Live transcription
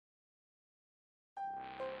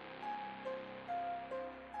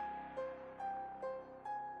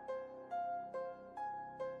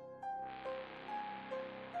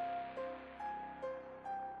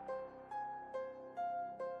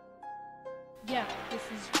Yeah, this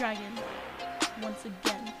is Dragon, once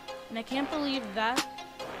again. And I can't believe that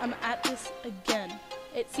I'm at this again.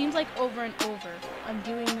 It seems like over and over, I'm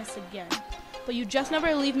doing this again. But you just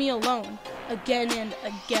never leave me alone, again and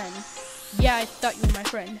again. Yeah, I thought you were my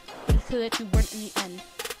friend, but it's clear that you weren't in the end.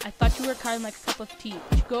 I thought you were kind of like a cup of tea,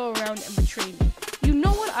 but you go around and betray me. You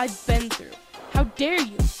know what I've been through. How dare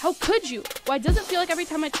you? How could you? Why does it feel like every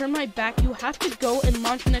time I turn my back, you have to go and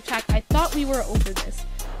launch an attack? I thought we were over this.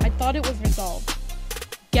 I thought it was resolved.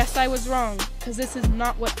 Guess I was wrong, because this is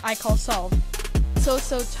not what I call solved. So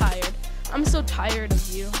tired. I'm so tired of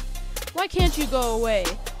you. Why can't you go away?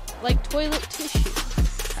 Like toilet tissue.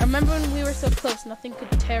 I remember when we were so close, nothing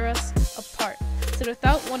could tear us apart. Said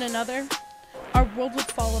without one another, our world would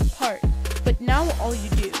fall apart. But now all you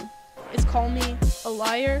do is call me a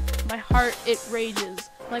liar. My heart, it rages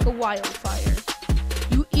like a wildfire.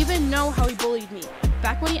 You even know how he bullied me.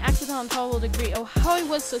 Back when he acted on total degree. Oh, how I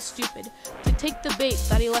was so stupid to take the bait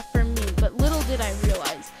that he left for me. But little did I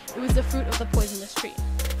realize it was the fruit of the poisonous tree.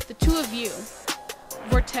 The two of you,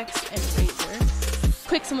 Vortex and Razer.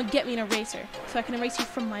 Quick, someone get me an eraser so I can erase you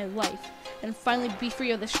from my life and finally be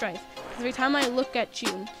free of the strife. Because every time I look at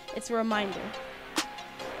you, it's a reminder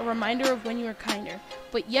of when you were kinder.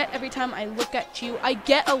 But yet every time I look at you, I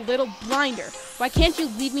get a little blinder. Why can't you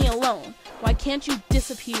leave me alone? Why can't you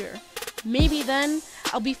disappear? Maybe then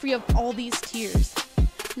I'll be free of all these tears.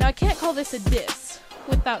 Now I can't call this a diss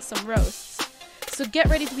without some roasts. So get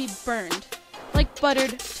ready to be burned like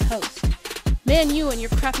buttered toast. Man, you and your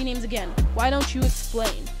crappy names again. Why don't you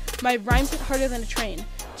explain? My rhymes hit harder than a train.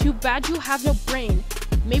 Too bad you have no brain.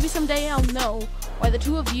 Maybe someday I'll know why the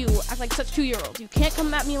two of you act like such 2-year-olds. You can't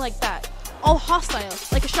come at me like that. All hostile,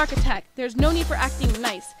 like a shark attack. There's no need for acting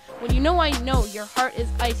nice. When you know your heart is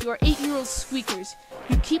ice. You are 8-year-old squeakers.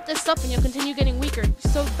 You keep this up and you'll continue getting weaker.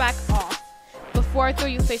 So back off before I throw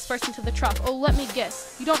you face first into the trough. Oh, let me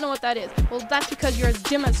guess. You don't know what that is. Well, that's because you're as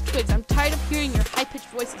dim as twigs. I'm tired of hearing your high-pitched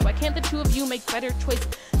voices. Why can't the two of you make better choices?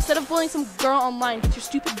 Instead of bullying some girl online, get your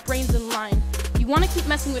stupid brains in line. You want to keep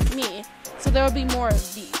messing with me, so there will be more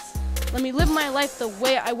of these. Let me live my life the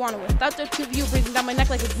way I want to. Without the two of you breathing down my neck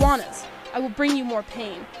like iguanas, I will bring you more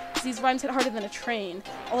pain. Cause these rhymes hit harder than a train.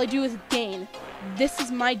 All I do is gain. This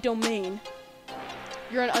is my domain.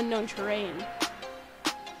 You're an unknown terrain.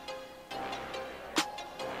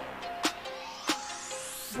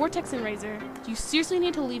 Vortex and Razer, you seriously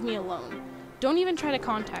need to leave me alone. Don't even try to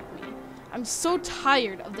contact me. I'm so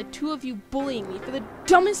tired of the two of you bullying me for the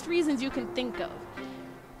dumbest reasons you can think of.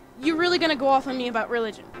 You're really gonna go off on me about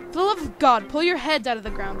religion. For the love of God, pull your heads out of the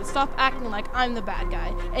ground and stop acting like I'm the bad guy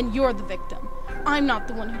and you're the victim. I'm not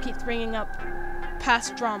the one who keeps bringing up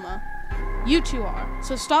past drama. You two are.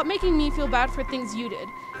 So stop making me feel bad for things you did.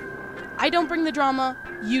 I don't bring the drama,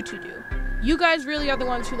 you two do. You guys really are the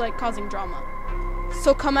ones who like causing drama.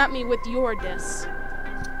 So come at me with your diss.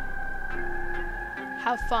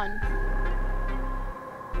 Have fun.